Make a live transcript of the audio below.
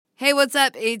Hey, what's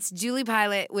up? It's Julie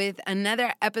Pilot with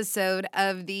another episode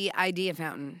of The Idea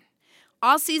Fountain.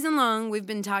 All season long, we've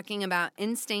been talking about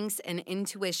instincts and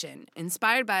intuition,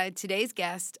 inspired by today's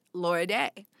guest, Laura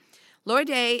Day. Laura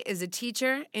Day is a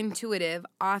teacher, intuitive,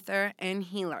 author, and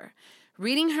healer.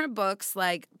 Reading her books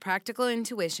like Practical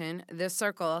Intuition, The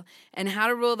Circle, and How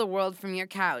to Rule the World from Your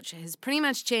Couch has pretty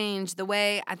much changed the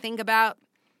way I think about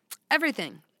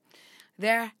everything.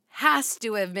 There has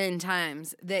to have been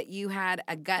times that you had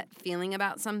a gut feeling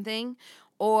about something,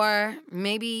 or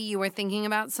maybe you were thinking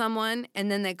about someone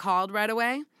and then they called right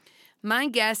away. My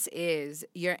guess is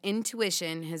your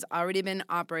intuition has already been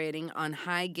operating on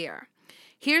high gear.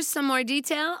 Here's some more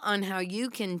detail on how you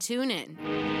can tune in.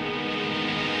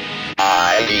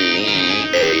 IDEAFOUNEAIN.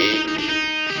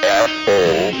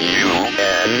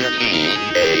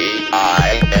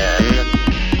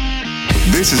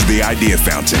 This is The Idea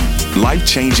Fountain,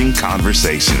 life-changing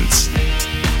conversations.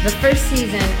 The first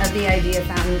season of The Idea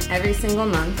Fountain, every single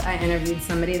month, I interviewed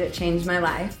somebody that changed my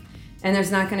life. And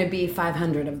there's not going to be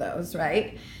 500 of those,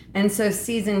 right? And so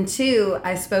season 2,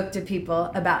 I spoke to people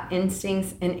about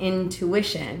instincts and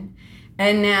intuition.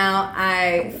 And now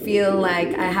I feel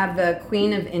like I have the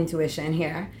queen of intuition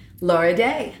here, Laura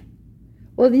Day.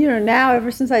 Well, now ever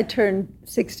since I turned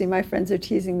 60, my friends are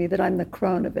teasing me that I'm the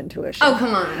crone of intuition. Oh,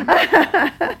 come on.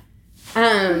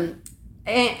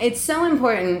 It's so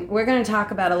important. We're going to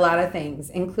talk about a lot of things,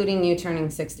 including you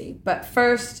turning 60. But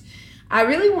first, I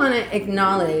really want to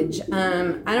acknowledge,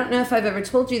 I don't know if I've ever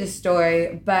told you the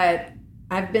story, but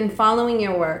I've been following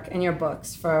your work and your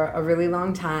books for a really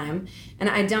long time. And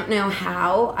I don't know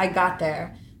how I got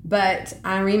there. But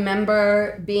I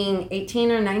remember being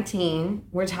 18 or 19,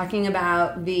 we're talking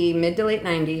about the mid to late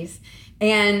 90s,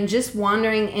 and just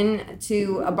wandering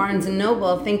into a Barnes &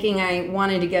 Noble thinking I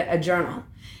wanted to get a journal.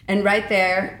 And right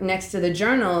there next to the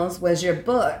journals was your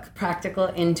book, Practical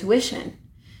Intuition,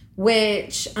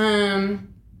 which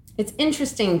it's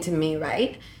interesting to me,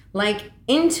 right? Like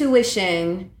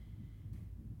intuition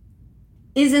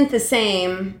isn't the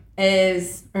same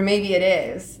is, or maybe it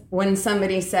is, when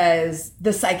somebody says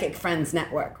the Psychic Friends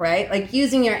Network, right? Like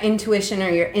using your intuition or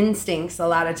your instincts a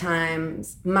lot of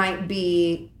times might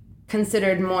be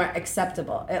considered more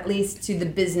acceptable, at least to the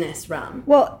business realm.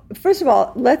 Well, first of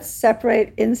all, let's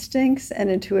separate instincts and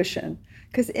intuition,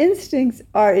 because instincts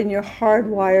are in your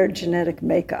hardwired genetic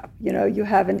makeup. You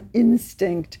have an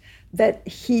instinct that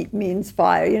heat means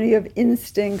fire. You have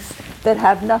instincts that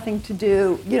have nothing to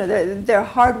do, they're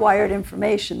hardwired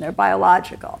information, they're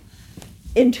biological.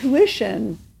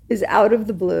 Intuition is out of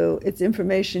the blue. It's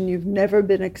information you've never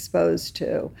been exposed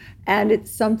to. And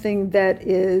it's something that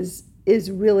is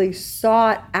really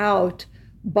sought out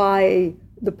by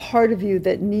the part of you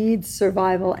that needs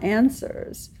survival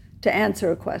answers to answer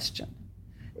a question.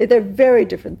 They're very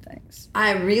different things.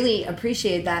 I really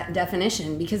appreciate that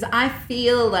definition because I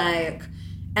feel like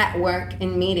at work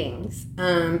in meetings,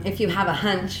 if you have a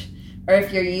hunch or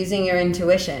if you're using your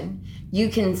intuition, you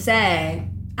can say,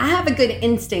 I have a good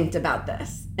instinct about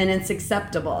this and it's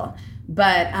acceptable.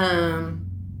 But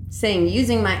saying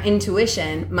using my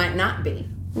intuition might not be.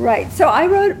 Right. So I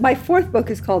wrote, my 4th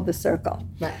book is called The Circle.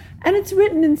 Right. And it's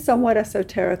written in somewhat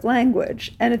esoteric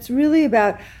language. And it's really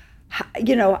about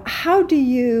how do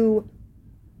you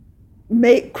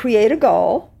create a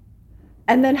goal,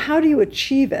 and then how do you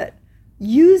achieve it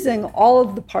using all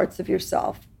of the parts of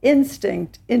yourself,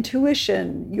 instinct,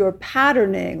 intuition, your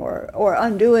patterning or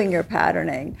undoing your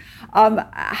patterning.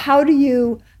 How do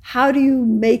you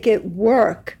make it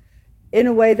work in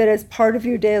a way that as part of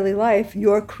your daily life,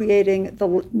 you're creating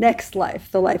the next life,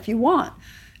 the life you want.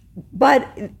 But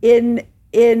in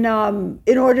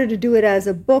order to do it as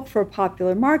a book for a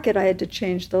popular market, I had to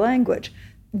change the language.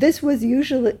 This was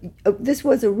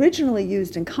originally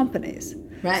used in companies.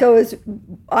 Right. So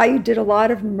I did a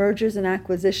lot of mergers and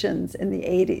acquisitions in the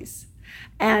 80s.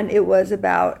 And it was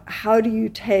about how do you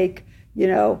take,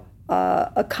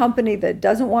 a company that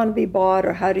doesn't want to be bought,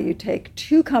 or how do you take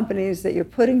 2 companies that you're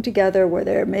putting together where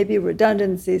there may be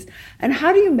redundancies, and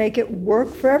how do you make it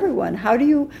work for everyone? How do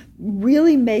you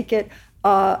really make it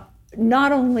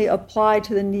not only apply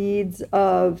to the needs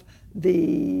of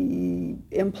the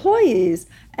employees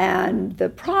and the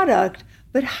product,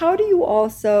 but how do you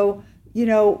also,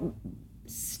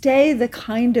 stay the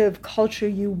kind of culture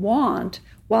you want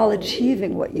while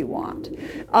achieving what you want?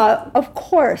 Of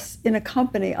course, in a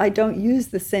company, I don't use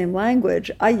the same language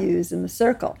I use in The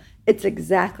Circle. It's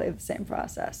exactly the same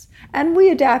process. And we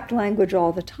adapt language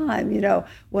all the time.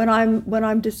 When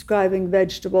I'm describing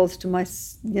vegetables to my,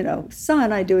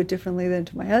 son, I do it differently than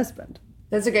to my husband.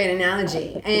 That's a great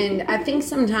analogy. And I think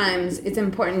sometimes it's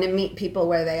important to meet people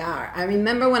where they are. I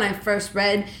remember when I first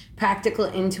read Practical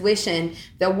Intuition,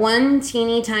 the one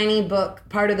teeny tiny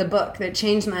part of the book that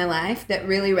changed my life, that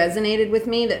really resonated with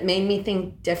me, that made me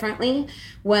think differently,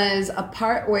 was a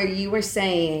part where you were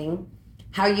saying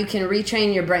how you can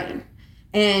retrain your brain.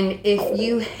 And if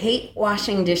you hate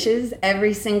washing dishes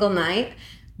every single night,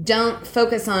 don't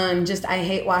focus on just, I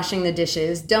hate washing the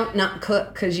dishes. Don't not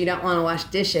cook because you don't want to wash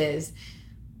dishes.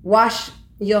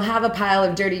 You'll have a pile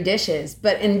of dirty dishes,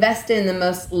 but invest in the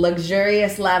most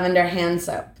luxurious lavender hand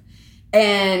soap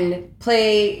and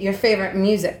play your favorite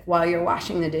music while you're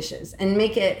washing the dishes and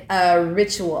make it a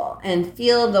ritual and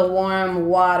feel the warm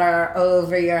water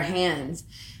over your hands.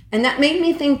 And that made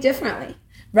me think differently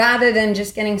rather than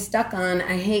just getting stuck on,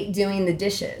 I hate doing the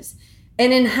dishes.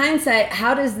 And in hindsight,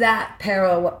 how does that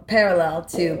parallel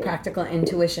to Practical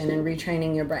Intuition and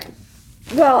retraining your brain?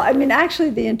 Well, I mean,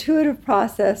 actually, the intuitive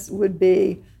process would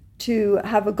be to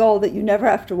have a goal that you never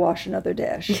have to wash another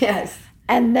dish. Yes.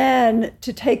 And then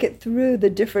to take it through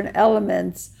the different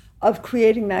elements of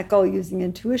creating that goal using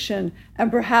intuition.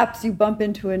 And perhaps you bump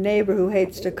into a neighbor who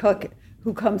hates to cook,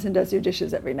 who comes and does your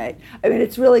dishes every night. I mean,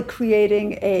 it's really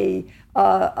creating a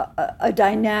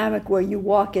dynamic where you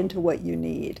walk into what you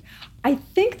need. I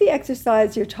think the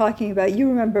exercise you're talking about, you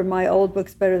remember my old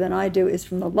books better than I do, is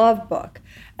from the Love book.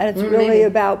 And it's really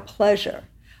about pleasure.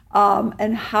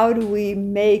 And how do we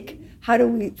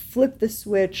flip the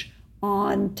switch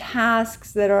on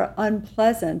tasks that are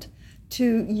unpleasant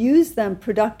to use them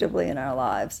productively in our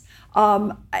lives?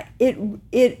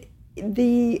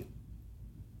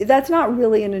 That's not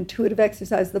really an intuitive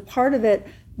exercise. The part of it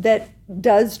that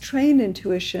does train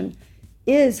intuition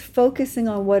is focusing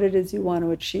on what it is you want to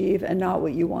achieve and not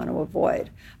what you want to avoid.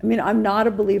 I mean, I'm not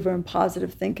a believer in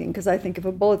positive thinking because I think if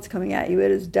a bullet's coming at you, it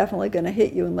is definitely going to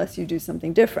hit you unless you do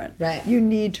something different. Right. You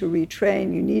need to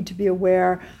retrain. You need to be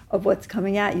aware of what's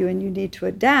coming at you and you need to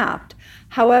adapt.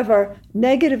 However,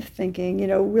 negative thinking,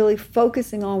 really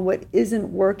focusing on what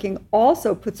isn't working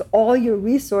also puts all your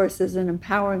resources in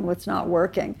empowering what's not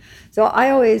working. So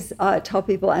I always tell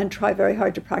people, and try very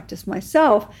hard to practice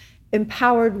myself,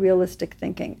 empowered realistic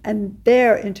thinking. And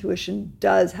their intuition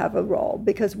does have a role,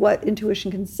 because what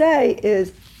intuition can say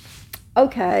is,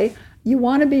 okay, you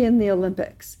want to be in the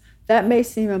Olympics. That may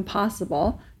seem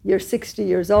impossible. You're 60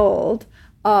 years old.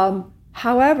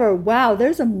 However, wow,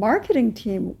 there's a marketing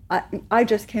team. I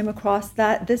just came across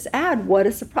this ad. What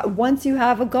a surprise. Once you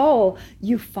have a goal,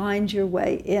 you find your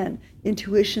way in.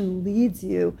 Intuition leads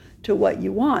you to what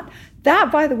you want.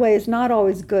 That, by the way, is not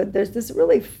always good. There's this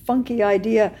really funky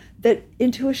idea that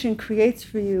intuition creates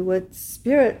for you what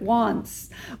spirit wants,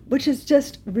 which is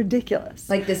just ridiculous.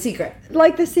 Like The Secret.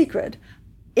 Like The Secret.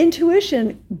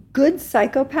 Intuition, good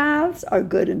psychopaths are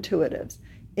good intuitives.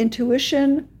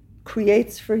 Intuition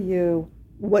creates for you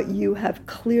what you have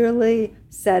clearly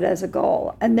set as a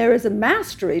goal. And there is a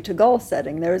mastery to goal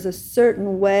setting. There is a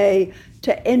certain way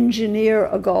to engineer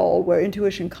a goal where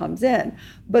intuition comes in.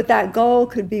 But that goal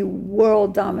could be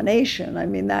world domination. I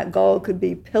mean, that goal could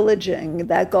be pillaging.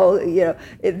 That goal,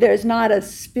 there's not a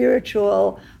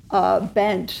spiritual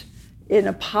bent in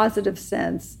a positive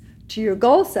sense to your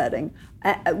goal setting.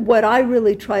 What I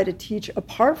really try to teach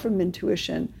apart from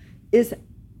intuition is,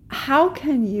 how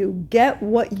can you get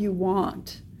what you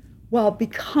want while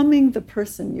becoming the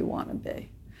person you want to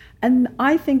be? And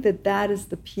I think that is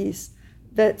the piece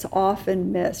that's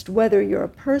often missed, whether you're a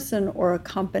person or a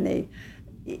company.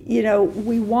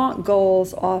 We want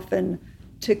goals often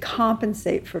to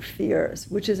compensate for fears,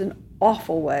 which is an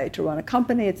awful way to run a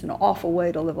company. It's an awful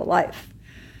way to live a life.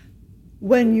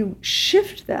 When you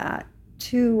shift that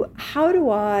to, how do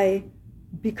I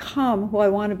become who I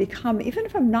want to become, even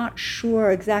if I'm not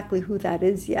sure exactly who that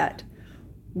is yet,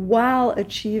 while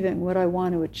achieving what I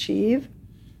want to achieve,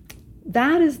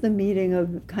 that is the meeting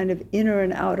of kind of inner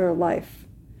and outer life.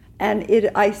 And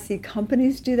I see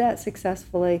companies do that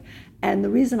successfully. And the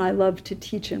reason I love to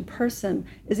teach in person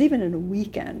is, even in a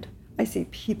weekend, I see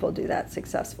people do that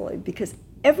successfully, because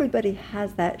everybody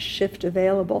has that shift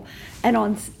available. And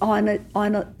on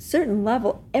a certain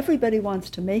level, everybody wants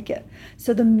to make it.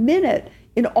 So the minute,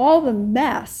 in all the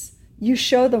mess, you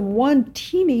show them one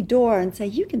teeny door and say,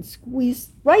 you can squeeze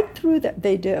right through that,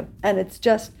 they do. And it's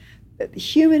just,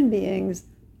 human beings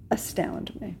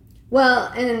astound me. Well,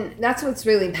 and that's what's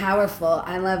really powerful.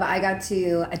 I got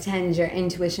to attend your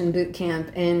intuition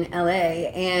bootcamp in LA,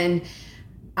 and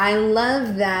I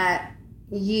love that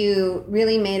you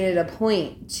really made it a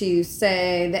point to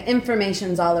say the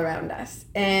information's all around us.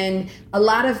 And a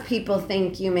lot of people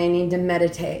think you may need to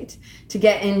meditate to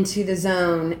get into the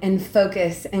zone and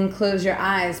focus and close your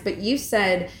eyes. But you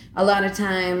said a lot of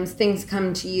times things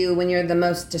come to you when you're the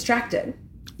most distracted.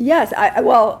 Yes.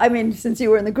 Since you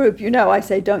were in the group, I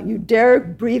say, don't you dare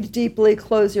breathe deeply,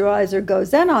 close your eyes, or go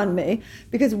zen on me,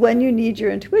 because when you need your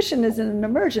intuition is in an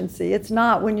emergency. It's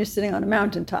not when you're sitting on a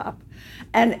mountaintop.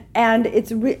 And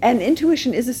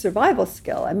intuition is a survival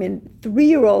skill.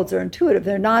 3-year-olds are intuitive.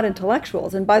 They're not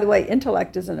intellectuals. And by the way,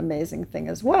 intellect is an amazing thing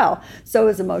as well. So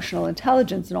is emotional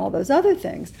intelligence and all those other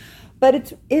things.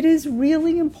 But it is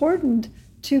really important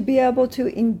to be able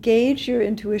to engage your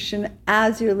intuition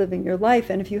as you're living your life.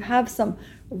 And if you have some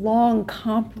long,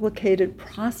 complicated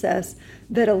process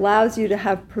that allows you to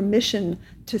have permission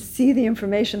to see the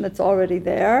information that's already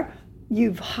there,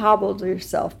 you've hobbled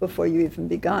yourself before you even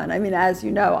begun. As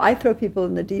you know, I throw people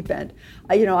in the deep end.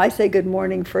 I say good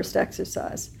morning, first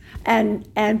exercise.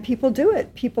 And people do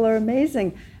it. People are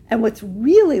amazing. And what's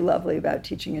really lovely about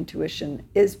teaching intuition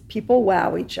is people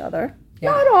wow each other.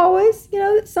 Yeah. Not always.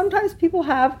 Sometimes people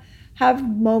have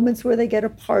moments where they get a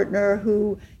partner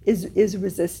who is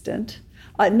resistant,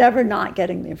 never not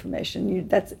getting the information.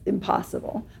 That's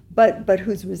impossible. But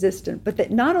who's resistant. But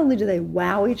not only do they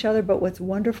wow each other, but what's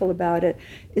wonderful about it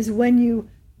is when you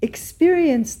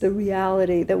experience the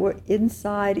reality that we're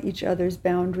inside each other's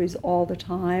boundaries all the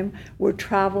time, we're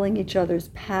traveling each other's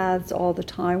paths all the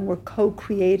time, we're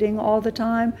co-creating all the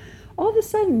time, all of a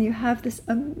sudden you have this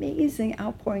amazing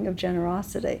outpouring of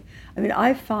generosity.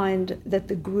 I find that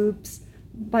the groups,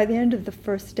 by the end of the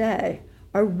first day,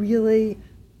 are really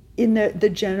in the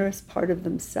generous part of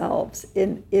themselves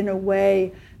in a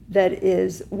way that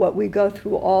is what we go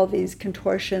through all these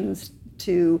contortions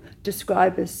to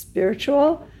describe as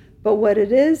spiritual. But what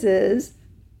it is,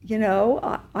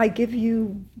 I give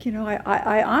you,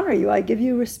 I honor you, I give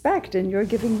you respect, and you're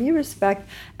giving me respect,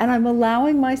 and I'm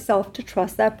allowing myself to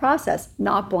trust that process,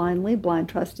 not blindly. Blind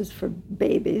trust is for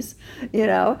babies,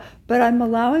 but I'm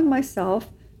allowing myself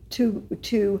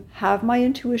to have my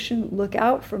intuition look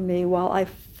out for me while I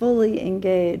fully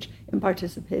engage in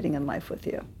participating in life with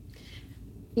you.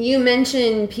 You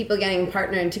mentioned people getting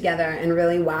partnered together and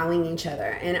really wowing each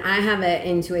other. And I have an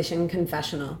intuition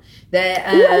confessional that...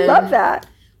 I love that.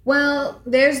 Well,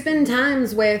 there's been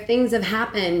times where things have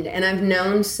happened and I've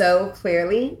known so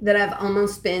clearly that I've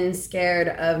almost been scared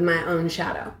of my own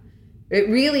shadow. It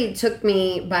really took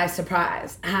me by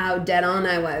surprise how dead on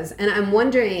I was. And I'm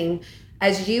wondering,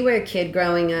 as you were a kid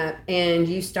growing up and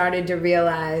you started to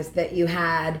realize that you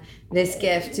had this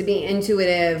gift to be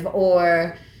intuitive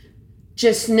or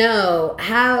just know,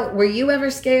 how were you ever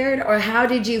scared, or how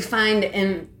did you find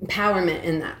empowerment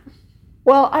in that?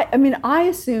 Well, I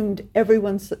assumed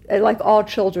everyone, like all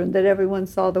children, that everyone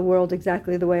saw the world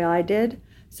exactly the way I did.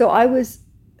 So I was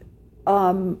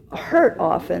hurt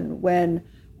often when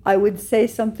I would say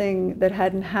something that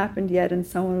hadn't happened yet and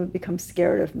someone would become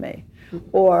scared of me.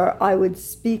 Or I would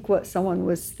speak what someone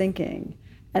was thinking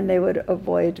and they would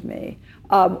avoid me.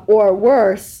 Or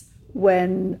worse,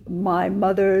 when my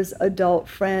mother's adult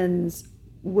friends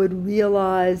would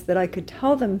realize that I could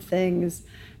tell them things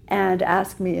and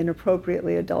ask me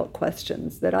inappropriately adult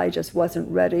questions that I just wasn't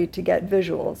ready to get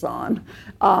visuals on.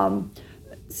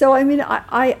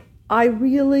 I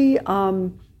really,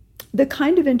 the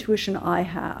kind of intuition I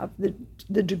have,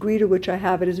 the degree to which I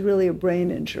have it is really a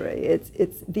brain injury.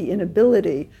 It's the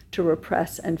inability to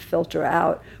repress and filter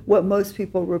out what most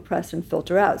people repress and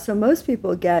filter out. So most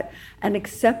people get an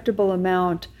acceptable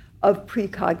amount of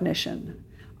precognition,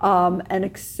 an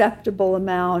acceptable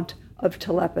amount of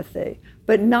telepathy,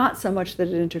 but not so much that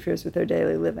it interferes with their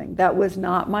daily living. That was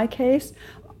not my case.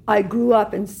 I grew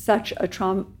up in such a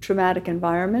traumatic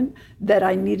environment that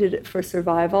I needed it for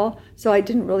survival. So I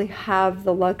didn't really have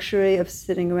the luxury of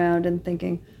sitting around and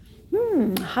thinking,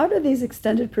 how do these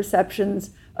extended perceptions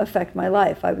affect my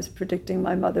life? I was predicting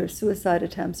my mother's suicide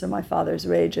attempts or my father's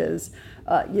rages,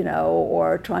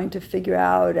 or trying to figure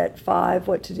out at 5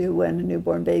 what to do when a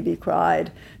newborn baby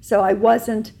cried. So I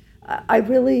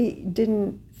really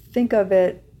didn't think of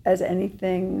it as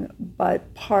anything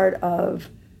but part of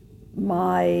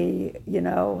my,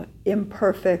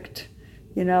 imperfect,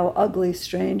 ugly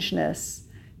strangeness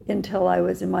until I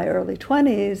was in my early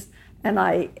 20s. And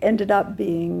I ended up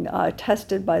being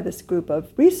tested by this group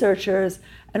of researchers.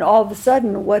 And all of a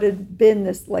sudden, what had been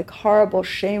this horrible,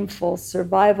 shameful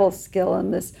survival skill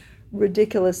in this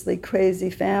ridiculously crazy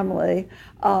family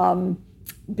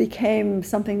became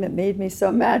something that made me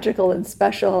so magical and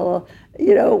special.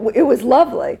 You know, it was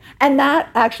lovely. And that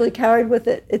actually carried with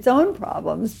it its own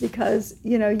problems because,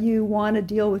 you know, you want to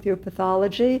deal with your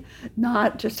pathology,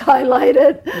 not just highlight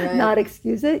it, right. Not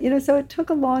excuse it. You know, so it took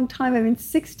a long time. I mean,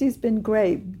 60's been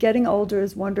great. Getting older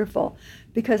is wonderful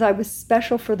because I was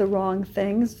special for the wrong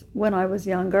things when I was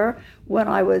younger.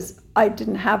 I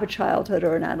didn't have a childhood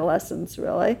or an adolescence,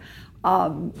 really.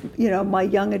 You know, my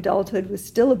young adulthood was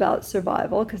still about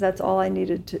survival because that's all I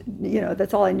needed to, you know,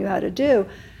 that's all I knew how to do.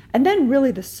 And then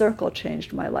really the circle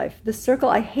changed my life. The circle,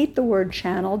 I hate the word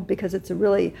channeled because it's a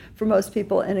really, for most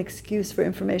people, an excuse for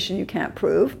information you can't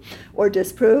prove or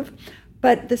disprove.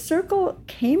 But the circle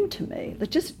came to me.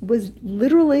 It just was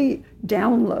literally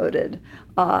downloaded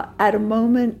at a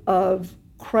moment of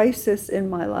crisis in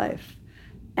my life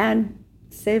and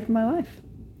saved my life.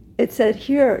 It said,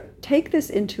 here, take this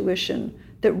intuition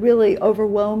that really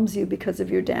overwhelms you because of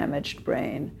your damaged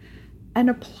brain and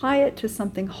apply it to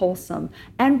something wholesome.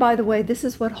 And by the way, this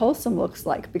is what wholesome looks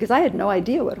like, because I had no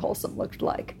idea what wholesome looked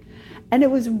like. And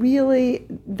it was really,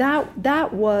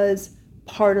 that was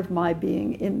part of my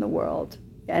being in the world.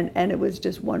 And it was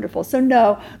just wonderful. So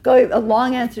no, a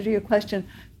long answer to your question,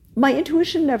 my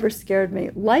intuition never scared me.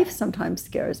 Life sometimes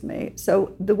scares me.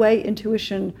 So the way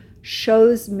intuition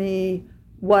shows me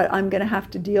what I'm going to have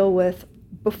to deal with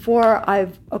before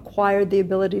I've acquired the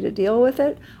ability to deal with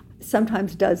it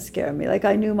sometimes does scare me. Like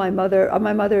I knew my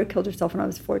mother killed herself when I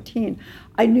was 14.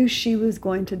 I knew she was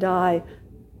going to die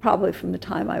probably from the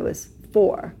time I was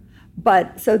 4.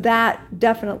 But so that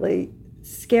definitely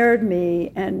scared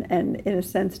me and in a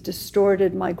sense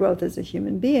distorted my growth as a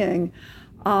human being.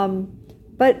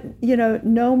 But, you know,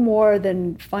 no more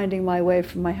than finding my way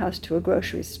from my house to a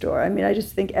grocery store. I mean, I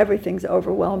just think everything's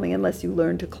overwhelming unless you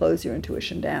learn to close your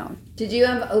intuition down. Did you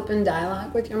have open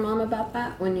dialogue with your mom about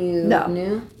that when you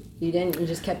knew? You didn't? You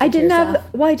just kept it I to didn't yourself?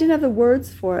 I didn't have the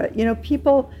words for it. You know,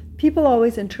 people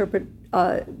always interpret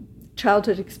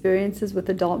childhood experiences with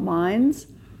adult minds.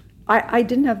 I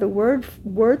didn't have the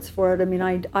words for it. I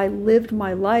mean, I lived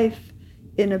my life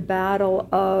in a battle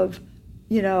of,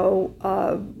 you know,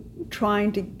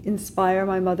 trying to inspire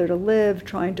my mother to live,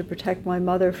 trying to protect my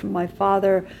mother from my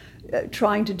father,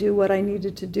 trying to do what I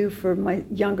needed to do for my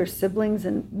younger siblings.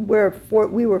 And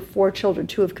we were 4 children.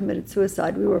 2 have committed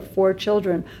suicide. We were 4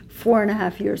 children,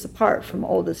 4.5 years apart from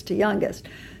oldest to youngest.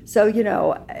 So, you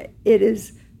know, it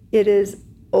is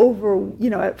over, you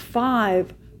know, at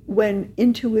 5, when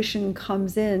intuition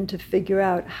comes in to figure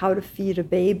out how to feed a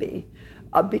baby,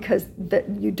 because that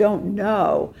you don't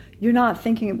know, you're not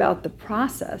thinking about the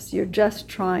process. You're just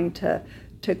trying to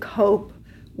cope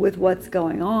with what's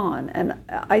going on. And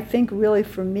I think really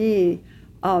for me,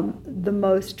 the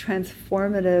most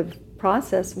transformative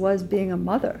process was being a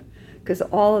mother, because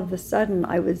all of a sudden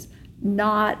I was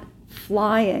not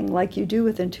flying like you do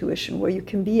with intuition, where you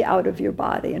can be out of your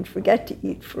body and forget to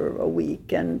eat for a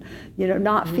week and, you know,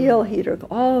 not feel heat. Or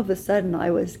all of a sudden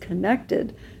I was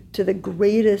connected to the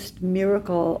greatest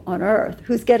miracle on earth,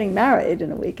 who's getting married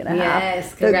in a week and a half.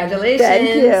 Yes, congratulations.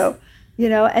 Thank you. You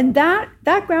know, and that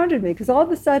grounded me, because all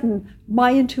of a sudden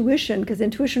my intuition, because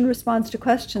intuition responds to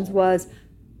questions, was,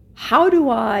 how do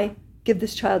I give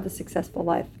this child a successful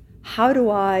life? How do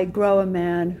I grow a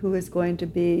man who is going to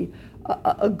be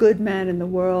a good man in the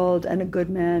world and a good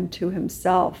man to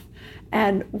himself?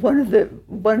 And one of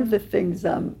the things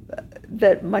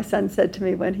that my son said to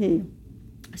me when he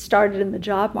started in the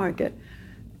job market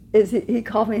is he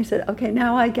called me and said, okay,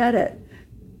 now I get it.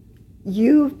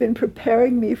 You've been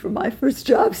preparing me for my first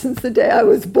job since the day I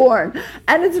was born.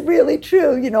 And it's really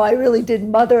true. You know, I really did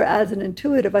mother as an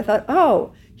intuitive. I thought,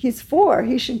 oh, he's 4.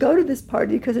 He should go to this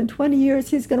party because in 20 years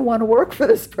he's going to want to work for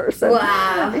this person.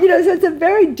 Wow. You know, so it's a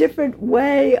very different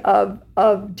way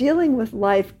of dealing with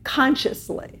life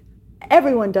consciously.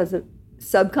 Everyone does it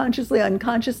subconsciously,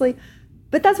 unconsciously.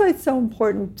 But that's why it's so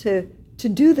important to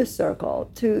do the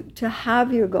circle, to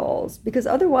have your goals, because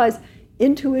otherwise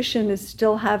intuition is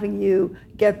still having you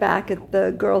get back at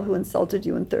the girl who insulted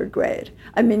you in 3rd grade.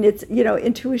 I mean, it's, you know,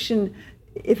 intuition,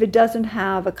 if it doesn't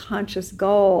have a conscious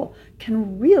goal,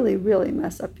 can really, really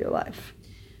mess up your life.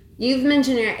 You've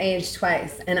mentioned your age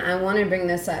twice, and I want to bring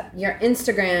this up. Your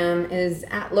Instagram is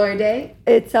at Laura Day?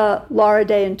 It's Laura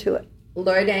Day Intuit.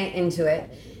 Laura Day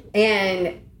Intuit.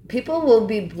 And people will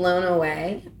be blown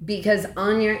away because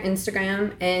on your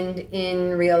Instagram and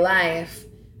in real life,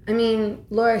 I mean,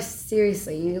 Laura,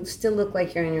 seriously, you still look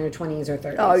like you're in your 20s or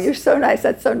 30s. Oh, you're so nice.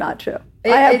 That's so not true. I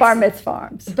have bar mitzvah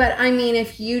arms. But I mean,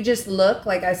 if you just look,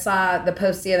 like I saw the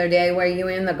post the other day where you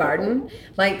were in the garden,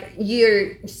 like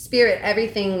your spirit,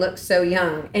 everything looks so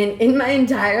young. And in my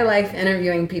entire life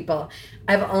interviewing people,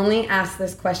 I've only asked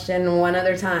this question one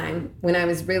other time when I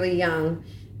was really young,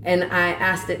 and I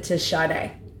asked it to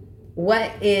Sade.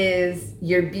 What is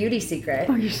your beauty secret?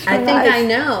 Oh, you're so I think nice. I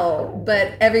know,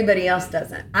 but everybody else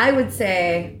doesn't. I would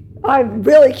say... I'm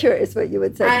really curious what you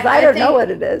would say, because I don't know what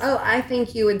it is. Oh, I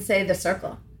think you would say the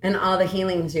circle and all the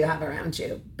healings you have around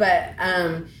you. But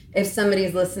if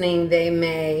somebody's listening, they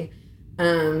may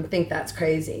think that's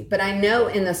crazy. But I know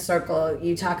in the circle,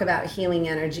 you talk about healing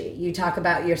energy. You talk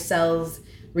about your cells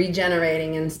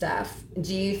regenerating and stuff.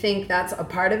 Do you think that's a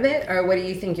part of it, or what do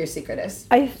you think your secret is?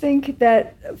 I think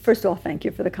that, first of all, thank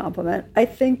you for the compliment. I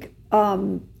think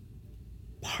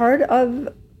part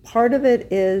of it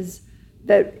is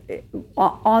that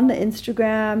on the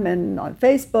Instagram and on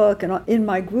Facebook and in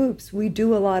my groups, we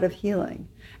do a lot of healing.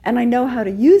 And I know how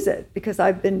to use it because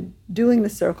I've been doing the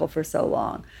circle for so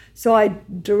long. So I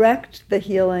direct the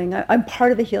healing. I'm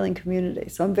part of the healing community,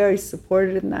 so I'm very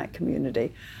supported in that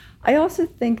community. I also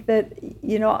think that,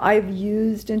 I've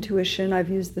used intuition, I've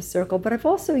used the circle, but I've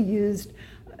also used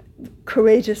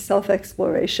courageous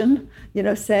self-exploration,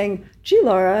 saying, gee,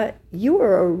 Laura, you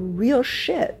are a real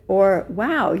shit, or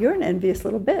wow, you're an envious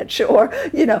little bitch, or,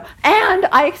 and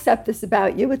I accept this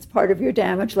about you. It's part of your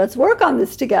damage. Let's work on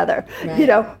this together. Right.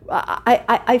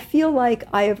 I feel like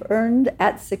I have earned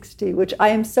at 60, which I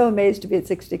am so amazed to be at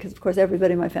 60, because of course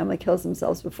everybody in my family kills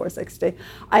themselves before 60.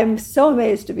 I'm so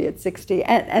amazed to be at 60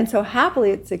 and so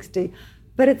happily at 60,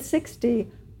 but at 60,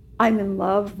 I'm in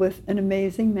love with an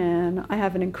amazing man. I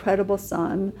have an incredible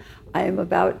son. I am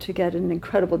about to get an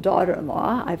incredible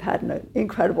daughter-in-law. I've had an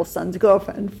incredible son's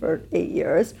girlfriend for 8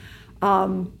 years. I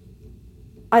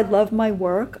love my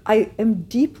work. I am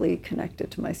deeply connected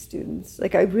to my students.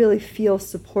 Like, I really feel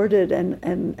supported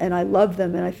and I love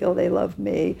them and I feel they love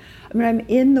me. I mean, I'm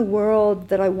in the world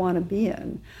that I want to be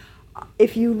in.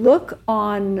 If you look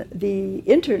on the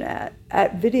internet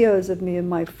at videos of me in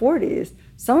my 40s,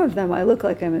 some of them I look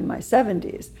like I'm in my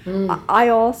 70s. I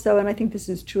also, and I think this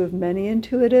is true of many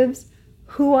intuitives,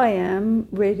 who I am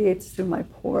radiates through my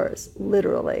pores,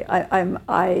 literally.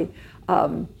 I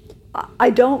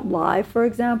don't lie, for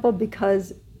example,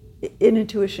 because in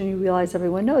intuition you realize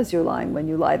everyone knows you're lying when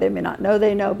you lie. They may not know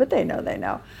they know, but they know they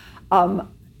know. I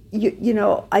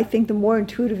think the more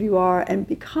intuitive you are and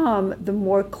become, the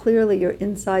more clearly your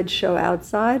insides show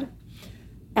outside.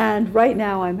 And right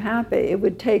now I'm happy. It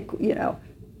would take,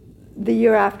 the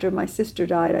year after my sister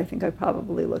died, I think I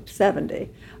probably looked 70.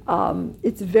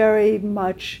 It's very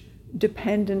much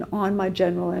dependent on my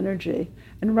general energy.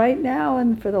 And right now,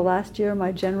 and for the last year,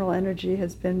 my general energy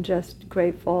has been just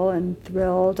grateful and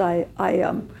thrilled. I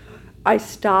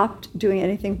stopped doing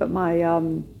anything but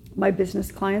my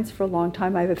business clients for a long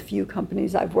time. I have a few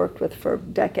companies I've worked with for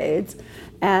decades,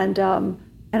 and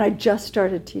I just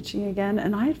started teaching again,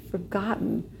 and I had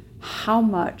forgotten how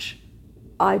much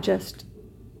I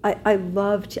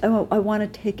want to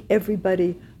take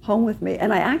everybody home with me.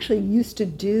 And I actually used to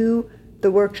do the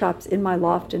workshops in my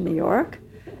loft in New York,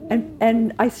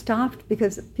 and I stopped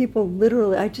because people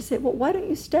literally, I just say, well, why don't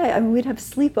you stay? I mean, we'd have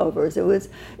sleepovers.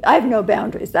 I have no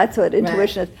boundaries. That's what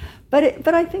intuition is.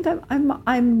 But I think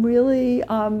I'm really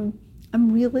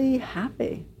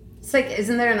happy. It's like,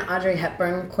 isn't there an Audrey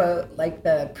Hepburn quote, like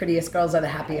the prettiest girls are the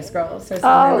happiest girls, or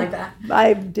something like that?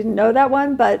 I didn't know that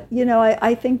one, but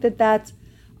I think that's,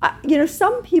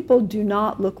 some people do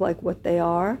not look like what they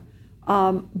are,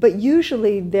 but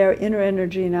usually their inner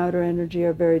energy and outer energy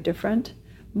are very different.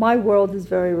 My world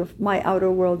is my outer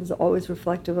world is always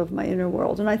reflective of my inner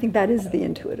world, and I think that is the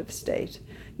intuitive state,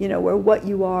 where what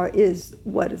you are is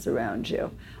what is around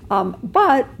you.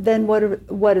 But then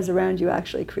what is around you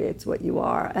actually creates what you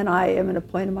are, and I am at a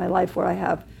point in my life where I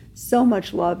have so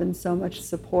much love and so much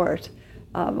support.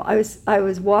 I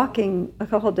was walking a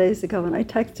couple of days ago, and I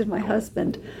texted my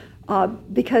husband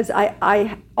because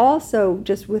I also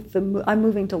just I'm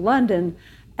moving to London,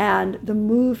 and the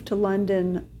move to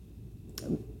London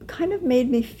kind of made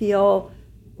me feel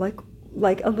like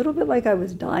a little bit like I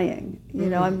was dying.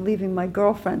 I'm leaving my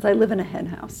girlfriends. I live in a hen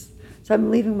house, so I'm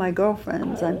leaving my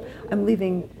girlfriends. I'm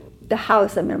leaving the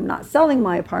house. I mean, I'm not selling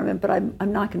my apartment, but I'm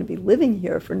not going to be living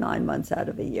here for 9 months out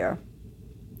of a year.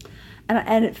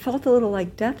 And it felt a little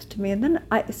like death to me. And then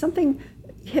something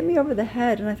hit me over the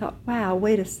head, and I thought, wow,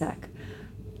 wait a sec.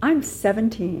 I'm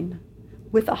 17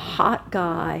 with a hot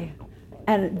guy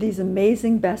and these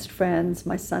amazing best friends,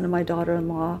 my son and my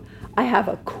daughter-in-law. I have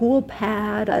a cool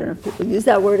pad. I don't know if people use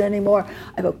that word anymore.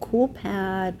 I have a cool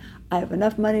pad. I have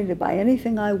enough money to buy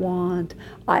anything I want.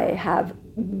 I have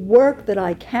work that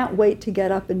I can't wait to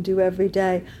get up and do every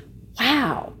day.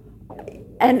 Wow.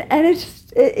 And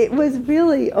it was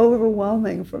really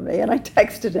overwhelming for me. And I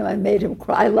texted him. I made him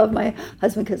cry. I love my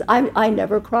husband because I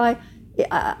never cry.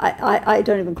 I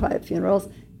don't even cry at funerals.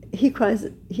 He cries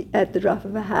at the drop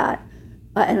of a hat.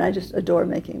 And I just adore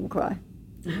making him cry.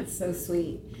 That's so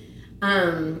sweet.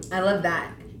 I love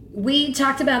that. We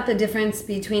talked about the difference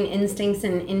between instincts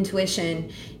and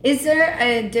intuition. Is there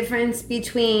a difference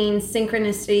between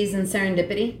synchronicities and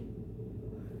serendipity?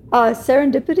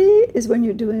 Serendipity is when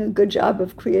you're doing a good job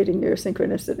of creating your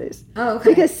synchronicities. Oh, okay.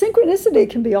 Because synchronicity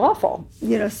can be awful.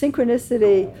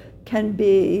 Synchronicity can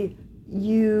be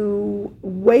you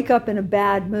wake up in a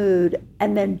bad mood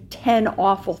and then 10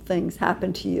 awful things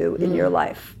happen to you in your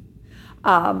life.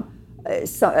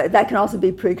 So that can also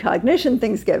be precognition.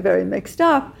 Things get very mixed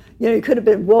up. You could have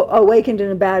been awakened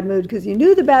in a bad mood because you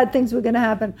knew the bad things were going to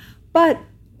happen. But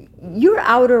your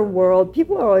outer world,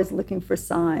 people are always looking for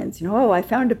signs. I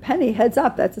found a penny, heads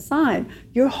up, that's a sign.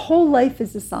 Your whole life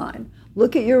is a sign.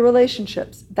 Look at your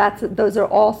relationships. Those are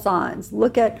all signs.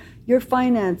 Look at your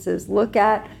finances. Look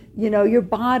at your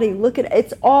body,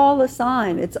 it's all a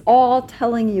sign. It's all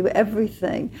telling you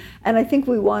everything. And I think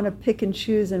we want to pick and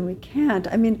choose and we can't.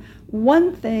 I mean,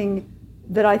 one thing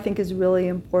that I think is really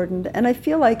important, and I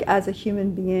feel like as a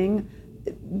human being,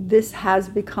 this has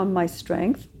become my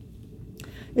strength,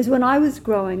 is when I was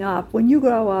growing up, when you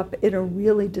grow up in a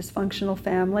really dysfunctional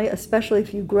family, especially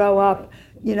if you grow up,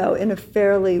 in a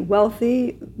fairly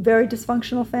wealthy, very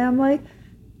dysfunctional family,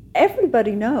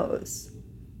 everybody knows.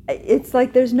 It's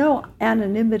like there's no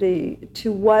anonymity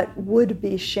to what would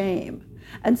be shame.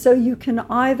 And so you can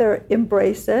either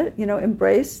embrace it,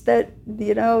 embrace that,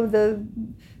 the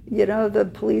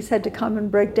police had to come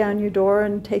and break down your door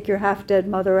and take your half-dead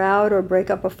mother out or break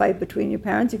up a fight between your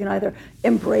parents. You can either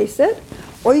embrace it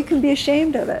or you can be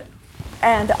ashamed of it.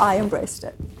 And I embraced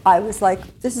it. I was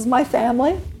like, this is my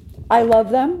family. I love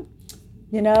them.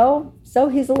 So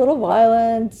he's a little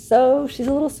violent, so she's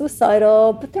a little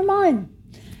suicidal, but they're mine.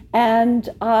 And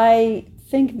I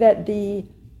think that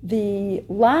the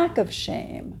lack of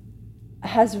shame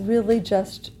has really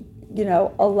just,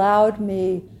 allowed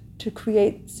me to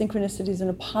create synchronicities in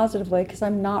a positive way because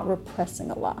I'm not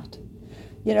repressing a lot.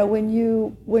 When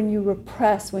you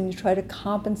repress, when you try to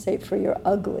compensate for your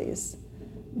uglies,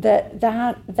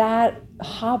 that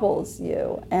hobbles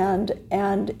you. And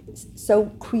so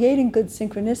creating good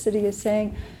synchronicity is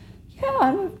saying,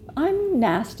 yeah, I'm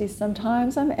nasty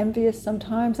sometimes, I'm envious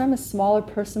sometimes, I'm a smaller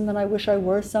person than I wish I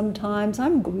were sometimes,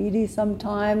 I'm greedy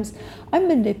sometimes, I'm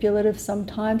manipulative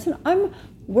sometimes, and I'm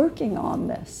working on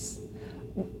this.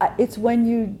 It's when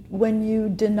you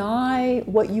deny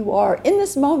what you are in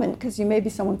this moment, because you may be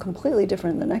someone completely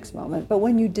different in the next moment, but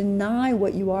when you deny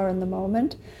what you are in the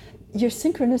moment, your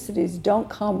synchronicities don't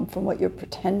come from what you're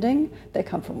pretending, they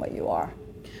come from what you are.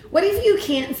 What if you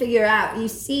can't figure out, you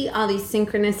see all these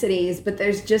synchronicities, but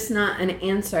there's just not an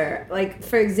answer? Like,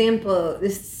 for example,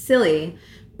 this is silly,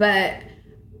 but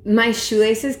my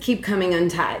shoelaces keep coming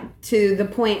untied to the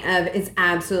point of it's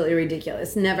absolutely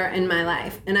ridiculous. Never in my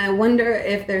life. And I wonder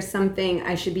if there's something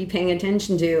I should be paying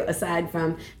attention to aside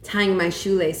from tying my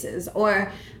shoelaces.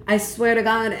 Or I swear to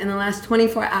God, in the last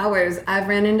 24 hours, I've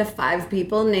ran into 5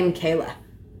 people named Kayla.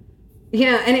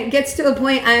 And it gets to a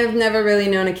point I've never really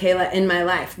known a Kayla in my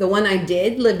life. The one I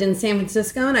did lived in San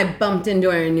Francisco, and I bumped into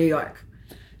her in New York.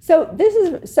 So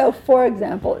for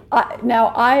example,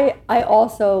 I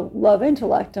also love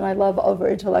intellect, and I love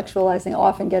over-intellectualizing,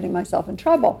 often getting myself in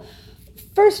trouble.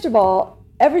 First of all,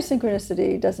 every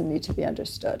synchronicity doesn't need to be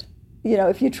understood.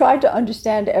 If you tried to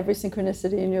understand every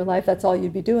synchronicity in your life, that's all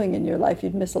you'd be doing in your life.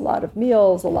 You'd miss a lot of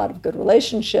meals, a lot of good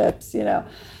relationships,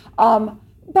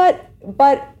 But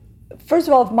first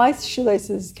of all, if my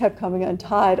shoelaces kept coming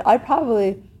untied, I'd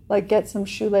probably get some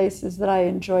shoelaces that I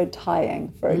enjoyed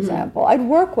tying, for example. I'd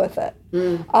work with it.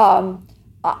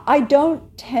 I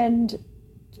don't tend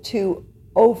to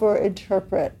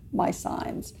over-interpret my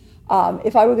signs.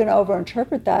 If I were going to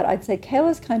over-interpret that, I'd say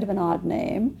Kayla's kind of an odd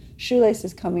name.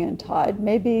 Shoelaces coming untied.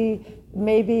 Maybe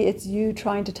it's you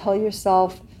trying to tell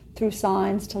yourself through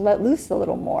signs to let loose a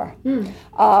little more.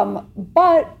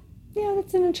 But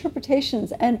it's an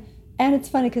interpretations. And it's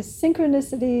funny because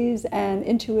synchronicities and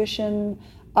intuition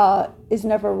is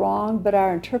never wrong, but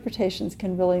our interpretations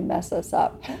can really mess us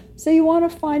up. So you want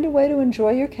to find a way to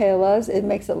enjoy your Kaylas. It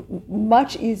makes it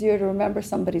much easier to remember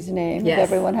somebody's name if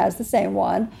everyone has the same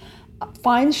one.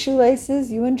 find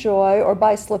shoelaces you enjoy or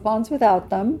buy slip-ons without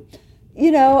them.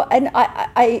 And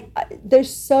I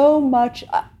there's so much.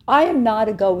 I am not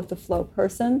a go with the flow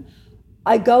person.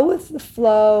 I go with the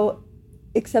flow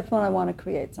except when I want to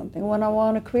create something. When I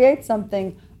want to create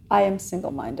something, I am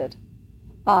single-minded.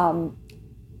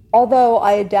 Although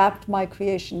I adapt my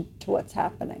creation to what's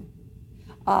happening.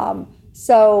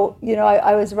 So,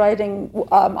 I was writing,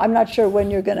 I'm not sure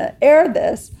when you're going to air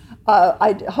this.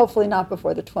 Hopefully not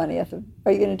before the 20th.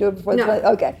 Are you going to do it before the 20th?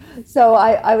 Okay. So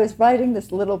I was writing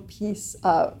this little piece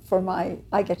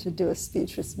I get to do a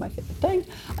speech, which is my favorite thing.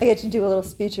 I get to do a little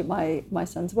speech at my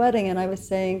son's wedding, and I was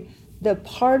saying the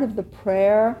part of the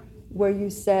prayer where you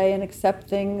say and accept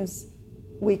things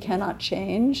we cannot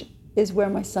change is where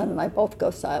my son and I both go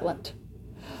silent.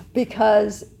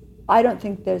 Because I don't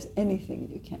think there's anything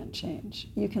you can't change.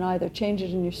 You can either change it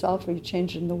in yourself or you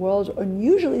change it in the world, and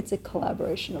usually it's a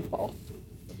collaboration of both.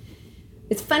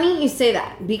 It's funny you say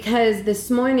that, because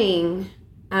this morning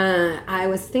I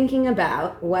was thinking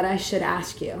about what I should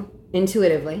ask you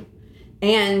intuitively,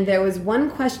 and there was one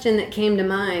question that came to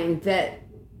mind that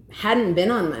hadn't been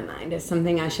on my mind as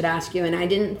something I should ask you, and I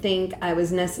didn't think I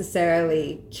was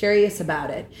necessarily curious about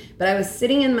it, but I was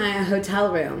sitting in my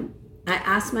hotel room. I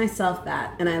asked myself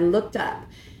that, and I looked up,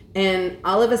 and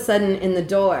all of a sudden in the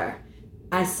door,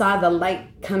 I saw the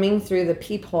light coming through the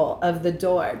peephole of the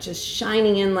door, just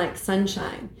shining in like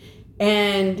sunshine.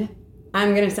 And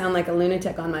I'm going to sound like a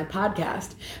lunatic on my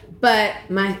podcast, but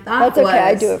my thought was... That's okay,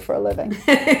 I do it for a living.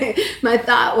 My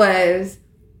thought was,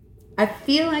 I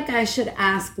feel like I should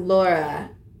ask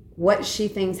Laura what she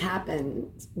thinks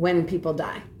happens when people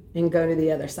die and go to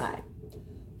the other side.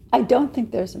 I don't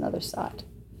think there's another side.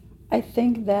 I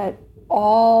think that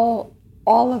all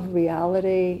of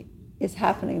reality is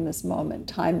happening in this moment.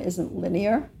 Time isn't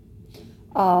linear.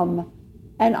 And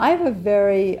I have a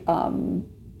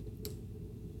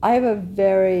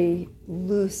very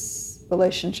loose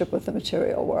relationship with the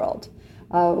material world.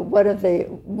 My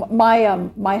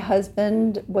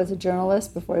husband was a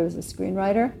journalist before he was a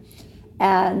screenwriter,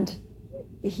 and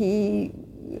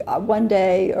one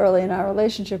day early in our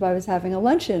relationship, I was having a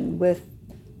luncheon with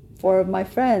 4 of my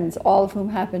friends, all of whom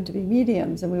happened to be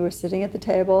mediums, and we were sitting at the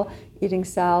table eating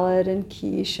salad and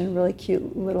quiche and really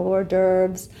cute little hors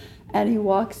d'oeuvres, and he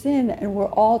walks in and we're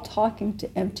all talking to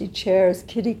empty chairs,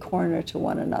 kitty corner to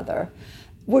one another.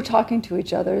 We're talking to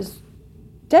each other as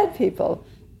dead people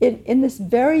in this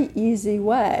very easy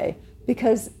way,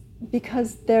 because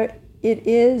there it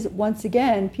is, once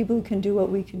again, people who can do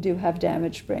what we can do have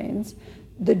damaged brains.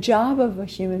 The job of a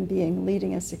human being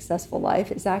leading a successful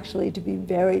life is actually to be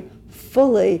very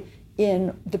fully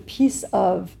in the piece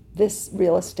of this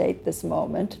real estate, this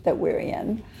moment that we're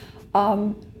in.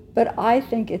 But I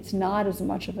think it's not as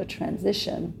much of a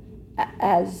transition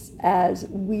as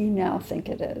we now think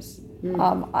it is.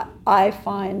 I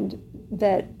find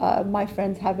that my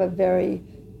friends have a very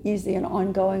easy and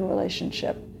ongoing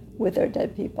relationship with their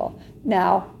dead people.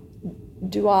 Now,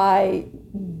 do I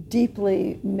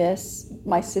deeply miss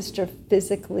my sister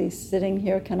physically sitting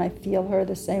here? Can I feel her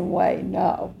the same way?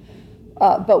 No.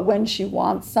 But when she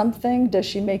wants something, does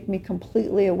she make me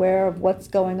completely aware of what's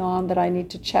going on that I need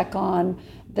to check on,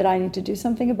 that I need to do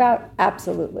something about?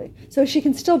 Absolutely. So she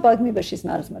can still bug me, but she's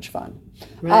not as much fun.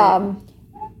 Right.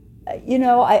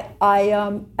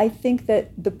 I think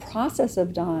that the process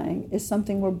of dying is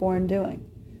something we're born doing.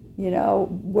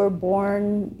 We're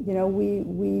born,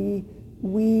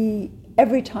 we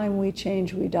every time we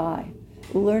change, we die.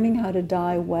 Learning how to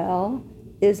die well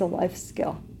is a life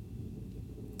skill.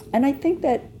 And I think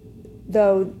that,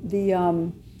 though,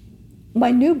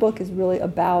 my new book is really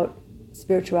about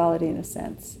spirituality in a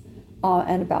sense,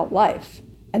 and about life.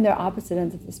 And they're opposite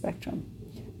ends of the spectrum.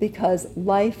 Because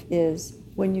life is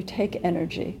when you take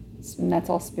energy, and that's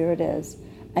all spirit is,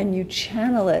 and you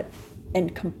channel it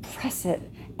and compress it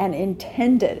and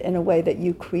intend it in a way that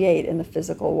you create in the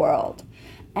physical world.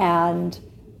 And,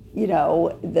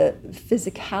 the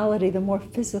physicality, the more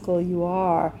physical you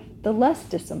are, the less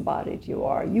disembodied you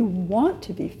are. You want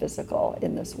to be physical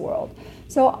in this world.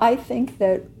 So I think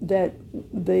that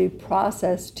the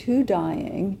process to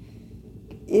dying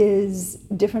is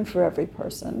different for every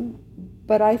person.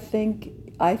 But I think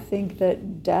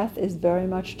that death is very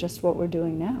much just what we're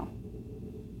doing now.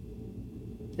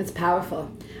 It's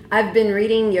powerful. I've been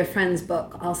reading your friend's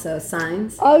book, also,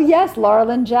 Signs. Oh, yes, Laura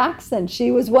Lynn Jackson. She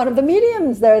was one of the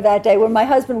mediums there that day when my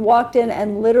husband walked in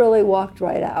and literally walked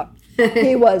right out.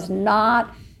 He was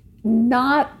not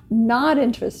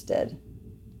interested.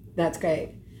 That's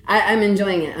great. I'm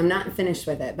enjoying it. I'm not finished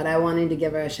with it, but I wanted to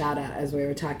give her a shout out as we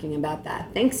were talking about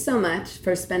that. Thanks so much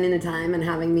for spending the time and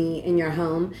having me in your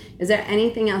home. Is there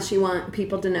anything else you want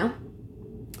people to know?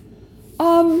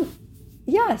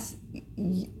 Yes.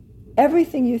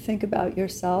 Everything you think about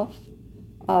yourself,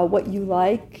 what you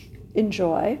like,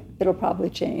 enjoy, it'll probably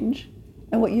change.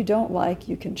 And what you don't like,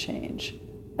 you can change.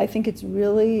 I think it's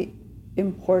really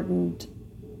important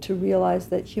to realize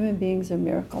that human beings are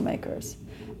miracle makers.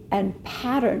 And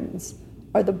patterns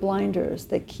are the blinders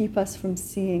that keep us from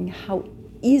seeing how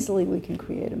easily we can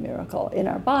create a miracle in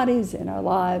our bodies, in our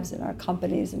lives, in our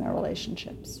companies, in our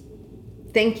relationships.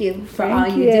 Thank you for all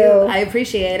you do. I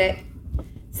appreciate it.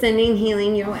 Sending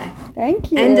healing your way.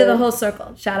 Thank you. End of the whole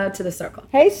circle. Shout out to the circle.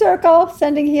 Hey, circle,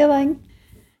 sending healing.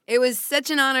 It was such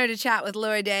an honor to chat with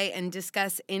Laura Day and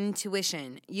discuss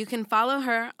intuition. You can follow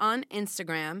her on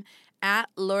Instagram at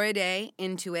Laura Day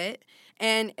Intuit.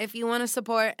 And if you want to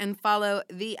support and follow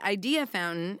The Idea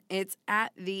Fountain, it's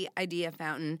at The Idea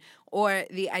Fountain or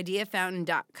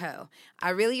theideafountain.co. I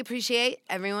really appreciate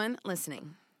everyone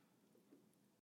listening.